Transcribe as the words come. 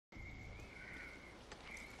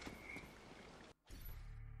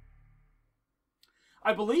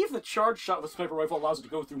I believe the charge shot with a sniper rifle allows it to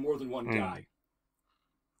go through more than one guy.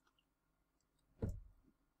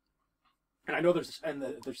 And I know there's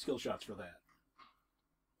skill shots for that.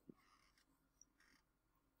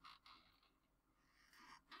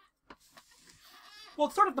 Well,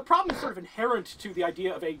 it's the problem is sort of inherent to the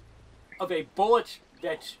idea of a bullet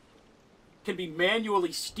that can be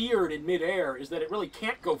manually steered in midair, is that it really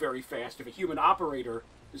can't go very fast if a human operator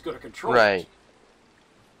is going to control it.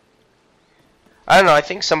 I don't know, I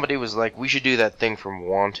think somebody was like, we should do that thing from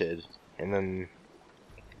Wanted, and then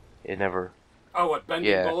it never... Oh, what,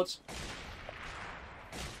 bending bullets?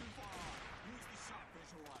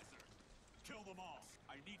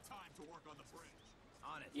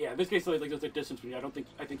 Yeah, in this case, like, there's a distance between you.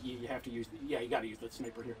 I think you have to use... you gotta use that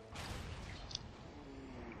sniper here.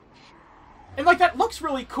 And, like, that looks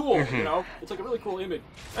really cool, you know? It's like a really cool image.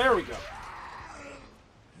 There we go.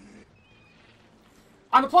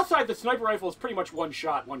 On the plus side, the sniper rifle is pretty much one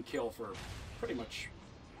shot, one kill for pretty much...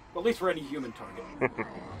 well, at least for any human target.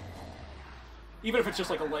 Even if it's just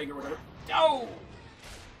like a leg or whatever. Oh!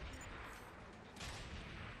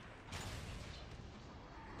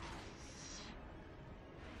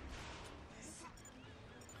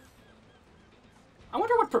 I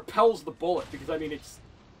wonder what propels the bullet, because I mean, if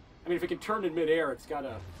it can turn in midair, it's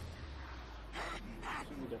gotta...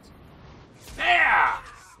 Yeah!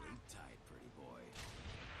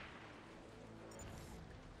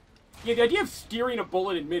 Yeah, the idea of steering a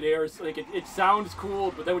bullet in midair is like it sounds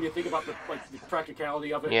cool, but then when you think about the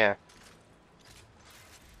practicality of it, yeah.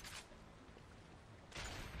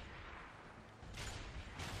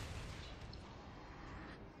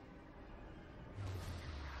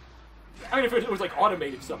 I mean, if it was like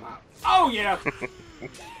automated somehow. Oh yeah.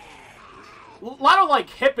 A lot of like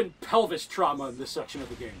hip and pelvis trauma in this section of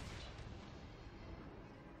the game.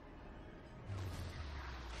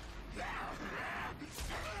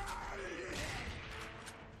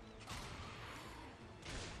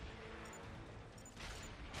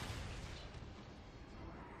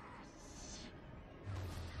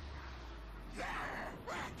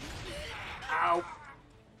 Ow.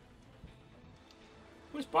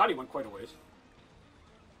 His body went quite a ways.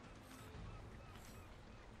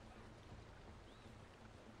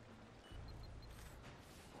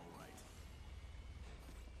 All right.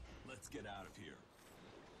 Let's get out of here.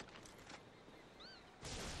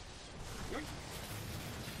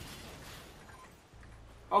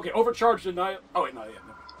 Okay, overcharged denial. Oh wait, no, yeah,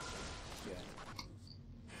 no. Yeah.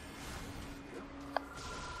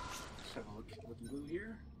 Let's have a look at blue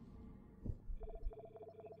here.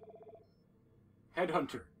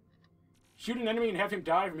 Headhunter. Shoot an enemy and have him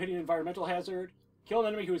die from hitting an environmental hazard. Kill an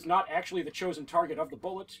enemy who is not actually the chosen target of the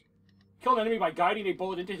bullet. Kill an enemy by guiding a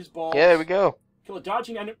bullet into his balls. Yeah, there we go. Kill a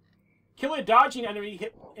dodging enemy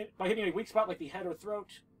by hitting a weak spot like the head or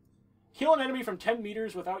throat. Kill an enemy from 10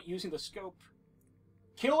 meters without using the scope.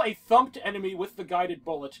 Kill a thumped enemy with the guided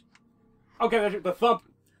bullet. Okay,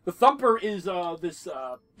 the thumper is this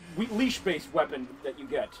leash-based weapon that you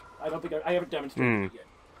get. I haven't demonstrated it yet.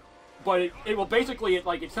 But it will basically,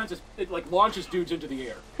 it launches dudes into the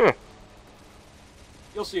air.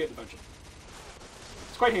 You'll see it eventually.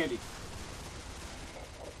 It's quite handy.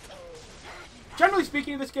 Generally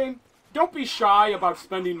speaking in this game, don't be shy about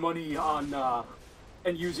spending money on,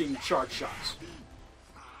 and using charge shots.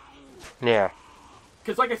 Yeah.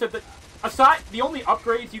 Because like I said, the only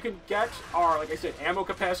upgrades you can get are, like I said, ammo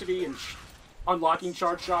capacity and unlocking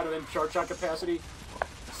charge shot and then charge shot capacity.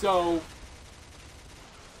 So...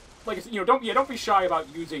 like I said, don't be shy about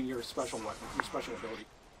using your special weapon, your special ability.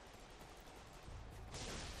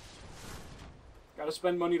 Gotta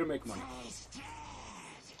spend money to make money.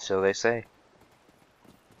 So they say.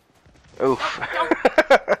 Oof.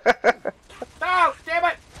 No, damn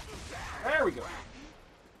it! There we go.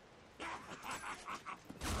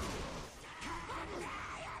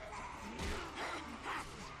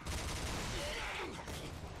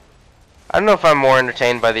 I don't know if I'm more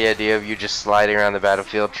entertained by the idea of you just sliding around the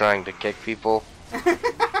battlefield trying to kick people,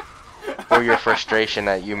 or your frustration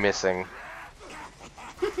at you missing.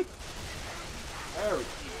 There we go.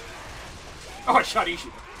 Oh, I shot Ishi.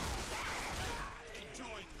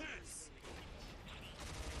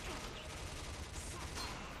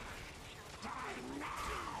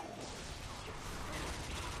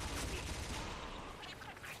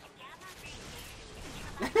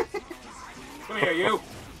 Come here, you.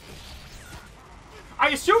 I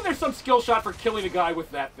assume there's some skill shot for killing a guy with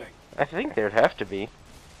that thing. I think there'd have to be.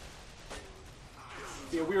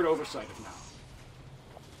 Be a weird oversight of now.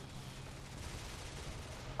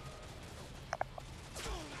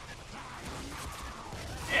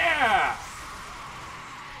 Yeah!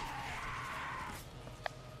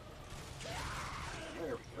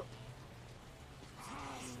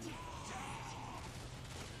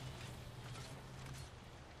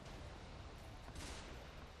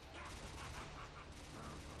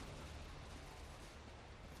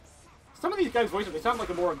 Some of these guys' voices, they sound like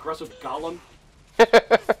a more aggressive Gollum.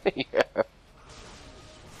 Yeah.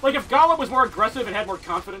 Like if Gollum was more aggressive and had more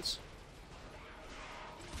confidence.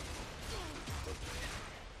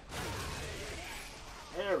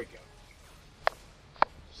 There we go.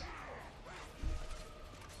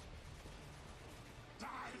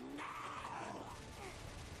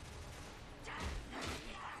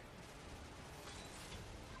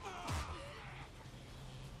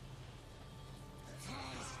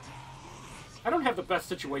 I don't have the best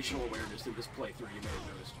situational awareness through this playthrough, you may have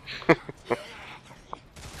noticed.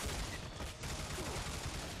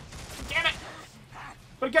 Damn it!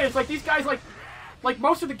 But again, it's like these guys, like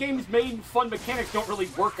most of the game's main fun mechanics don't really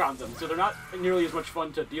work on them, so they're not nearly as much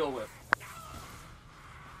fun to deal with.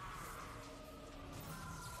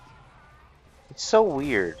 It's so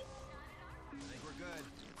weird. I think we're good.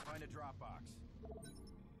 Find a drop box.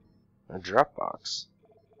 A Dropbox.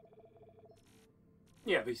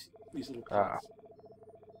 Yeah, these little Ah. pods.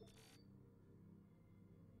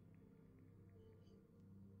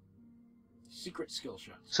 Secret skill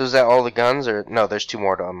shots. So is that all the guns, or no? There's 2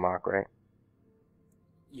 more to unlock, right?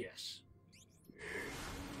 Yes.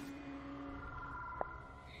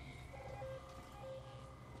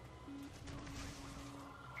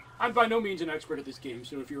 I'm by no means an expert at this game,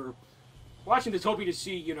 so if you're watching this hoping to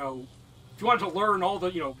see, you know, if you want to learn all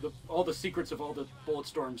the, you know, all the secrets of all the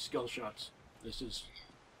Bulletstorm skill shots, this is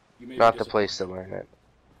you may be Not the place to learn it.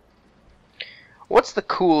 What's the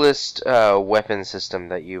coolest weapon system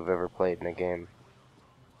that you've ever played in a game?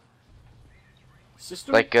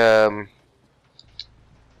 System? Like,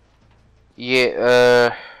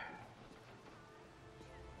 yeah,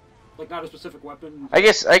 Like not a specific weapon? I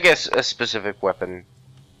guess a specific weapon.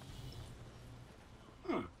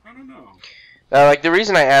 Huh, I don't know. Like, the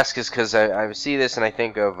reason I ask is because I see this and I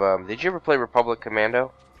think of, did you ever play Republic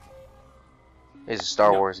Commando? It's a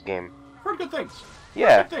Star No. Wars game. Heard good things.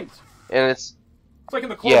 Yeah. Heard good things. And it's, It's like in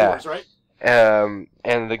the Clone Yeah. Wars, right? and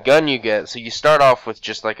the gun you get, so you start off with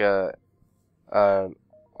just like a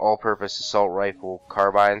all-purpose assault rifle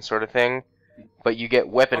carbine sort of thing, but you get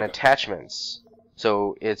weapon Okay. attachments.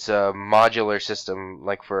 So it's a modular system,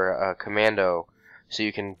 like for a commando, so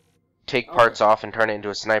you can take parts off and turn it into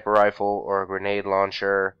a sniper rifle or a grenade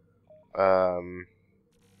launcher. Oh,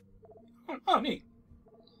 neat.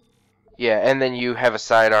 Yeah, and then you have a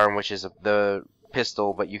sidearm, which is the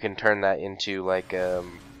pistol, but you can turn that into like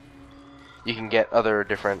you can get other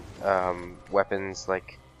different weapons,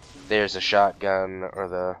 like there's a shotgun or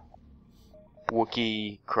the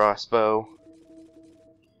Wookiee crossbow.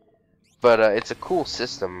 But it's a cool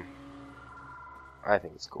system. I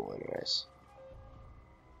think it's cool anyways.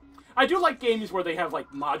 I do like games where they have like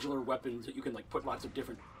modular weapons that you can like put lots of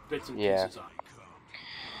different bits and Yeah. pieces on.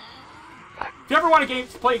 If you ever want to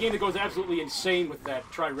play a game that goes absolutely insane with that,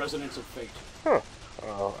 try Resonance of Fate, Huh.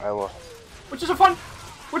 Oh, I will. which is a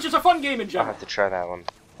fun game in I'll general. have to try that one.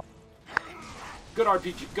 Good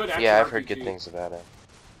RPG, good action Yeah, I've RPG. heard good things about it.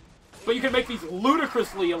 But you can make these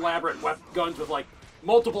ludicrously elaborate guns with like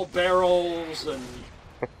multiple barrels, and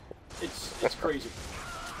it's crazy.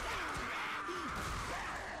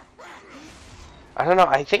 I don't know,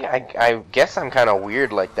 I guess I'm kind of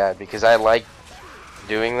weird like that, because I like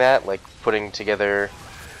doing that, like putting together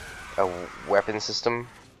a weapon system.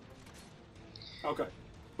 Okay.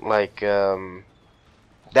 Like,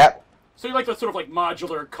 that, So you like the sort of like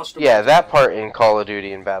modular custom? yeah, that part in Call of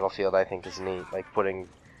Duty and Battlefield I think is neat, like putting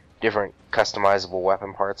different customizable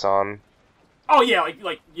weapon parts on. Oh yeah,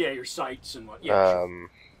 like yeah, your sights and what? Yeah. Sure.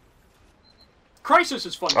 Crisis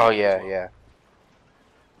is fun. Oh as yeah, well. yeah.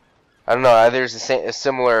 I don't know, there's a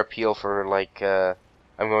similar appeal for, like, I'm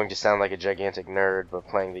going to sound like a gigantic nerd, but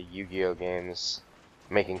playing the Yu-Gi-Oh games,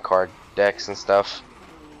 making card decks and stuff.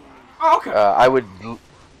 Oh, okay. I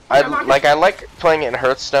like playing it in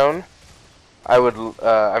Hearthstone.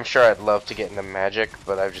 I'm sure I'd love to get into Magic,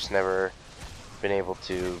 but I've just never been able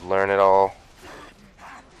to learn it all.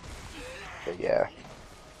 But yeah.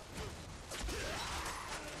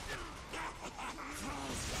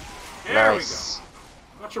 There Nice. we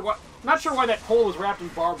go. Not sure why that pole was wrapped in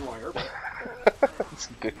barbed wire. But That's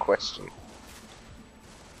a good question.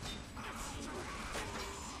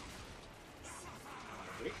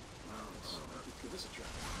 wait, let's give this a try.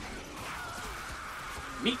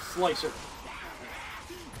 Meat slicer.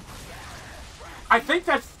 I think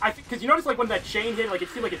because you notice like when that chain hit, like it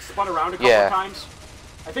seemed like it spun around a couple Yeah. of times.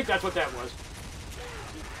 I think that's what that was.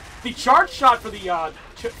 The charge shot for the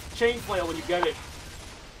chain flail when you get it,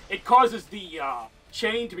 it causes the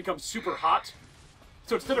chain to become super hot.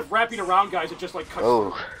 So instead of wrapping around guys, it just like cuts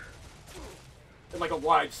through Oh, in like a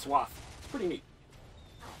wide swath. It's pretty neat.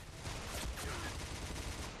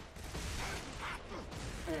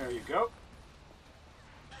 There you go.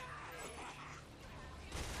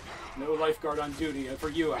 No lifeguard on duty for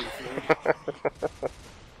you, I'm afraid.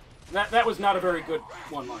 That was not a very good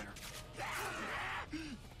one-liner.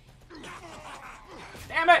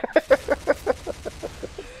 Damn it!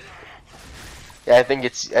 Yeah, I think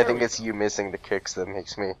it's you missing the kicks that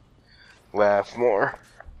makes me laugh more.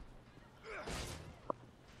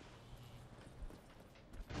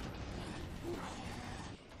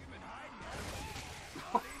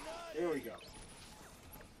 Here we go.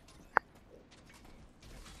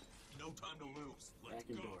 No time to lose. Let's Back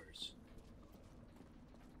go. indoors.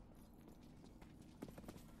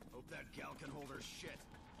 Hope that gal can hold her shit.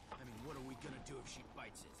 I mean, what are we gonna do if she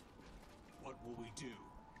bites it? What will we do?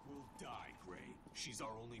 We'll die, Gray. She's our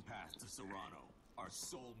only path to Serrano. Our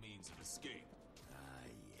sole means of escape.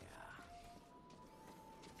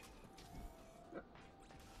 Yeah.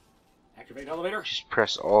 Activate elevator. Just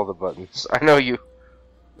press all the buttons. I know you.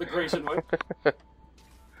 The Grayson way.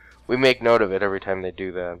 We make note of it every time they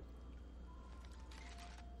do that.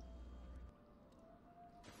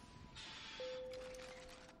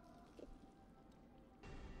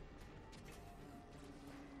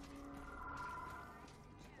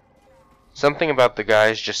 Something about the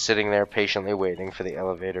guys just sitting there patiently waiting for the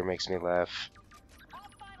elevator makes me laugh.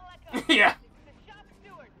 Yeah.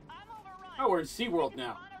 Oh, we're in SeaWorld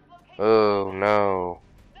now. Oh no.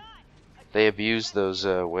 They abuse those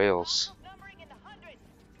whales. That's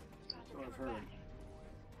what I've heard.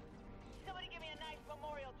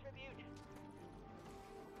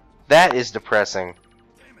 That is depressing.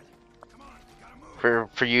 For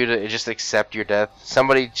you to just accept your death.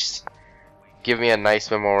 Somebody just give me a nice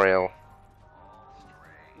memorial.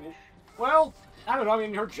 Well, I don't know. I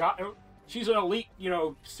mean, her job. She's an elite,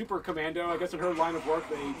 super commando. I guess in her line of work,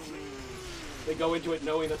 they go into it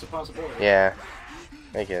knowing that's a possibility. Yeah,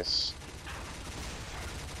 I guess.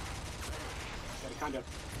 Gotta kind of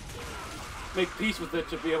make peace with it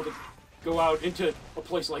to be able to go out into a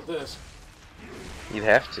place like this. You'd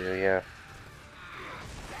have to, yeah.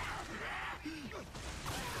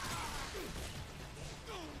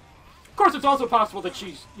 Of course, it's also possible that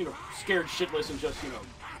she's, scared shitless and just,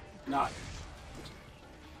 not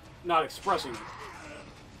expressing it.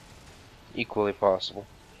 Equally possible.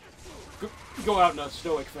 Go out in a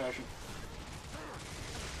stoic fashion.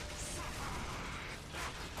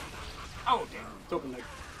 Oh, damn. It's open there.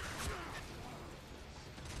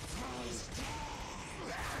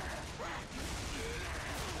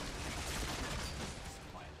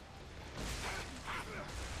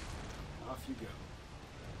 Off you go.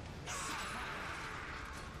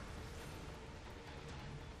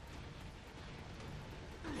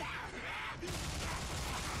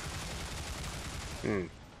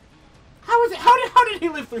 How is it? How did he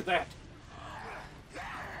live through that?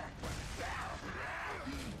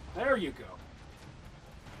 There you go.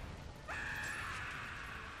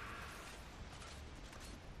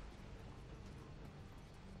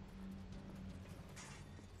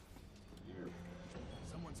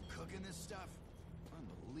 Someone's cooking this stuff?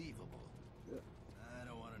 Unbelievable. I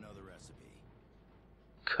don't want to know the recipe.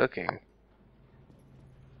 Cooking.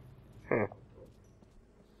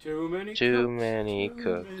 Too many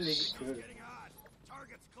cooks. Getting hot.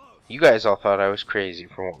 Target's close. You guys all thought I was crazy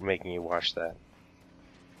for making you watch that.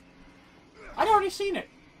 I'd already seen it.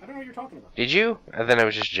 I don't know what you're talking about. Did you? And then it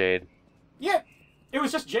was just Jade. Yeah, it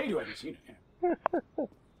was just Jade who hadn't seen it. Yeah.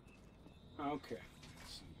 Okay.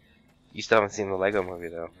 You still haven't seen the Lego movie,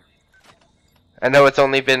 though. I know it's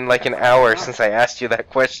only been like an hour since I asked you that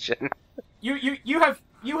question.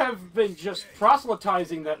 You have been just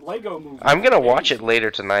proselytizing that Lego movie. I'm gonna watch it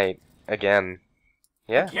later tonight again.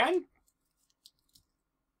 Yeah. Again?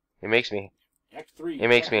 It makes me. Act 3. It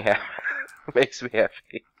makes me happy. It makes me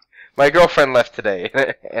happy. My girlfriend left today,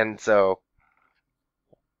 and so.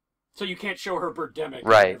 So you can't show her Birdemic.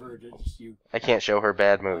 Right. Or whatever it is I can't show her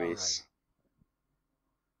bad movies.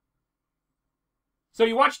 So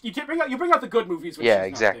you bring out the good movies. When Yeah, she's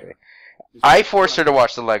exactly. Not there. I forced her to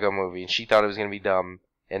watch the Lego movie, and she thought it was gonna be dumb,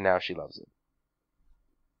 and now she loves it.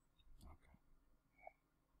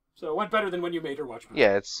 So it went better than when you made her watch movies.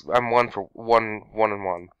 Yeah, I'm one and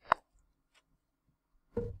one.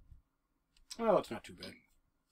 Well, that's not too bad.